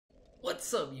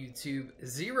What's up YouTube,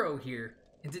 Zero here,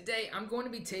 and today I'm going to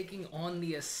be taking on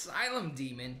the Asylum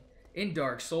Demon in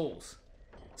Dark Souls.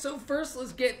 So first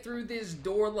let's get through this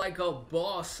door like a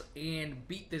boss and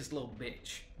beat this little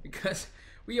bitch, because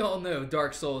we all know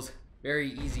Dark Souls,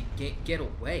 very easy get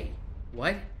away.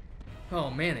 What?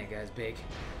 Oh man, that guy's big.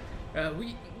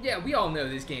 We all know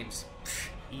this game's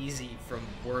easy from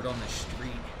word on the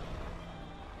street.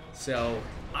 So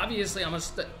obviously I'm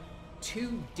gonna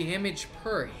 2 damage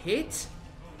per hit?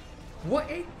 What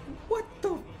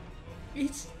the? He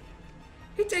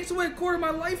takes away a quarter of my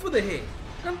life with a hit.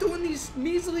 I'm doing these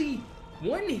measly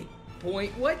 1 hit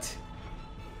point. What?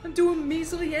 I'm doing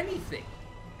measly anything.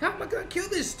 How am I gonna kill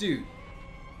this dude?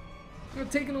 I'm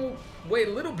taking away a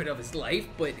little bit of his life,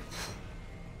 but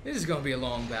this is gonna be a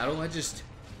long battle. I just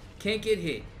can't get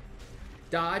hit.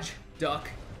 Dodge, duck,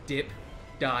 dip,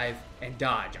 dive, and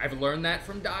dodge. I've learned that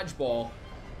from dodgeball.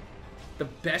 The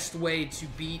best way to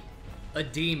beat a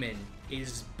demon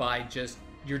is by just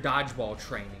your dodgeball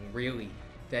training, really.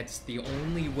 That's the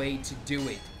only way to do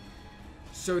it.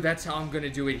 So that's how I'm gonna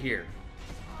do it here.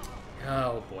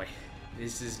 Oh boy,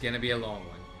 this is gonna be a long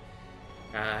one.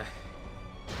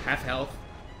 Half health,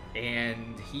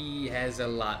 and he has a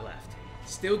lot left.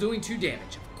 Still doing 2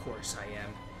 damage, of course I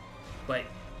am. But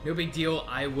no big deal,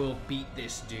 I will beat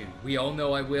this dude. We all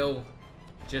know I will.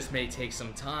 Just may take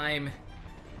some time.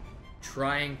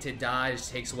 Trying to dodge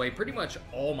takes away pretty much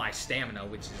all my stamina,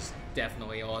 which is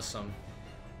definitely awesome.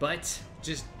 But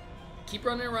just keep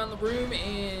running around the room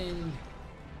and...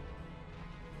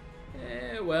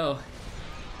 well,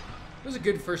 it was a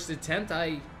good first attempt.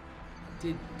 I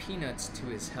did peanuts to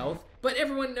his health. But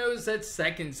everyone knows that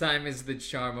second time is the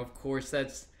charm, of course. I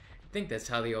think that's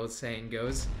how the old saying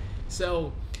goes.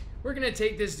 So, we're gonna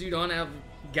take this dude on. I've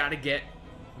gotta get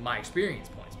my experience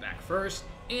points back first.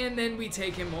 And then we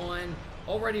take him on,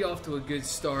 already off to a good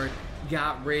start,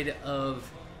 got rid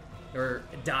of, or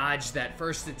dodged that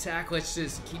first attack. Let's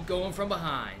just keep going from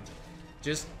behind.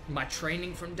 Just my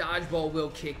training from dodgeball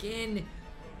will kick in.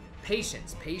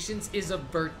 Patience. Patience is a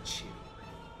virtue.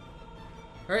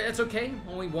 Alright, that's okay.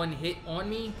 Only 1 hit on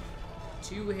me.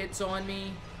 2 hits on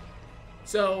me.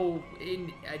 So,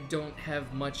 I don't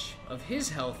have much of his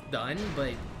health done,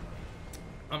 but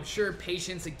I'm sure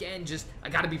patience, again, just, I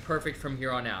gotta be perfect from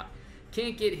here on out.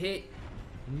 Can't get hit.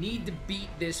 Need to beat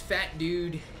this fat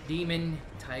dude, demon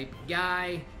type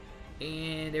guy,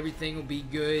 and everything will be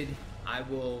good. I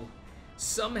will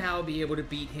somehow be able to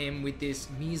beat him with this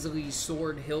measly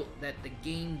sword hilt that the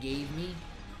game gave me.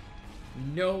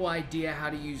 No idea how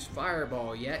to use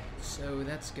fireball yet, so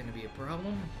that's gonna be a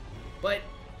problem. But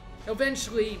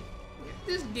eventually,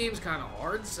 this game's kind of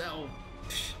hard, so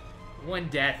 1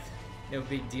 death. No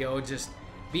big deal, just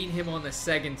beating him on the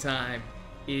second time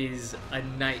is a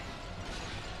night.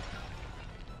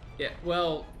 Yeah,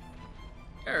 well,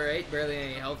 alright, barely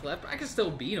any health left. I can still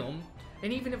beat him.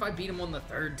 And even if I beat him on the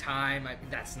 3rd time,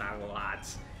 that's not a lot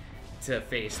to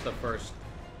face the first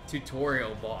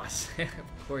tutorial boss.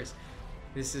 Of course,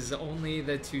 this is only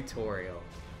the tutorial.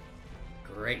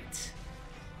 Great.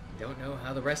 Don't know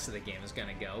how the rest of the game is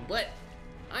gonna go, but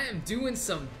I am doing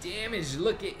some damage.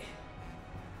 Look at...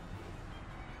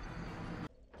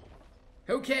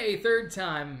 Okay, 3rd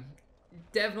time.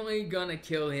 Definitely gonna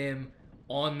kill him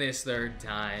on this 3rd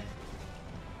time.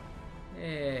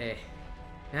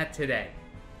 Not today.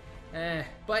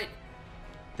 But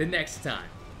the next time.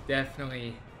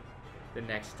 Definitely the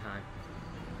next time.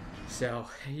 So,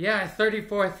 yeah,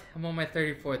 34th. I'm on my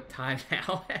 34th time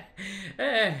now.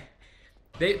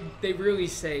 They really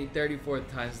say 34th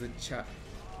time's the charm.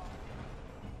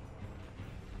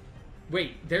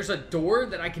 Wait, there's a door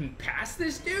that I can pass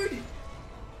this dude?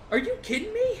 Are you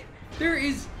kidding me?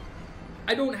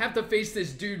 I don't have to face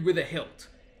this dude with a hilt.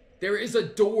 There is a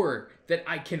door that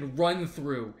I can run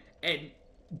through and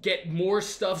get more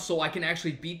stuff so I can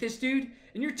actually beat this dude?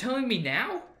 And you're telling me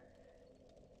now?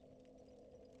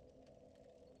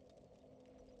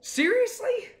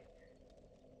 Seriously?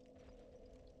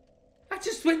 I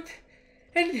just went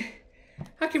and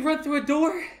I can run through a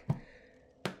door?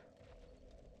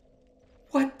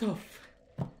 What the f...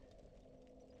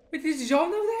 Wait, did y'all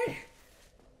know that?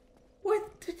 What?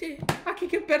 I could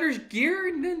get better gear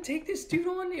and then take this dude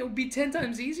on? It would be 10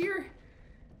 times easier?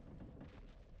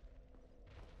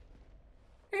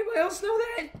 Anybody else know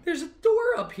that? There's a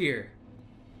door up here.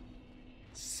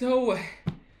 So,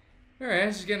 alright,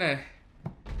 I'm just gonna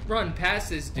run past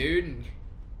this dude and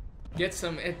get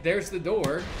some... There's the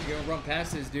door. You're gonna run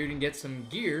past this dude and get some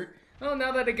gear. Well,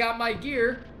 now that I got my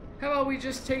gear, how about we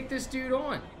just take this dude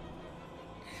on?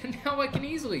 Now I can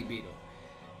easily beat him.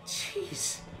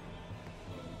 Jeez.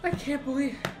 I can't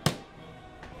believe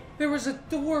There was a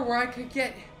door where I could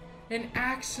get an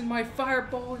axe and my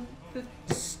fireball and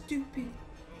the stupid...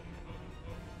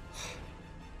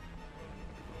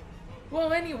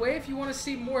 Well, anyway, if you want to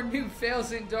see more noob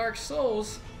fails in Dark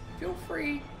Souls, feel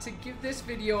free to give this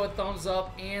video a thumbs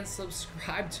up and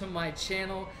subscribe to my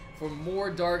channel for more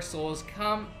Dark Souls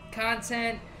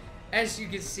content. As you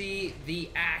can see, the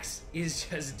axe is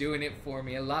just doing it for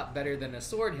me a lot better than a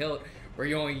sword hilt where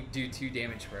you only do 2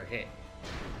 damage per hit.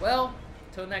 Well,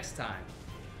 till next time,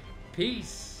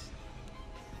 peace.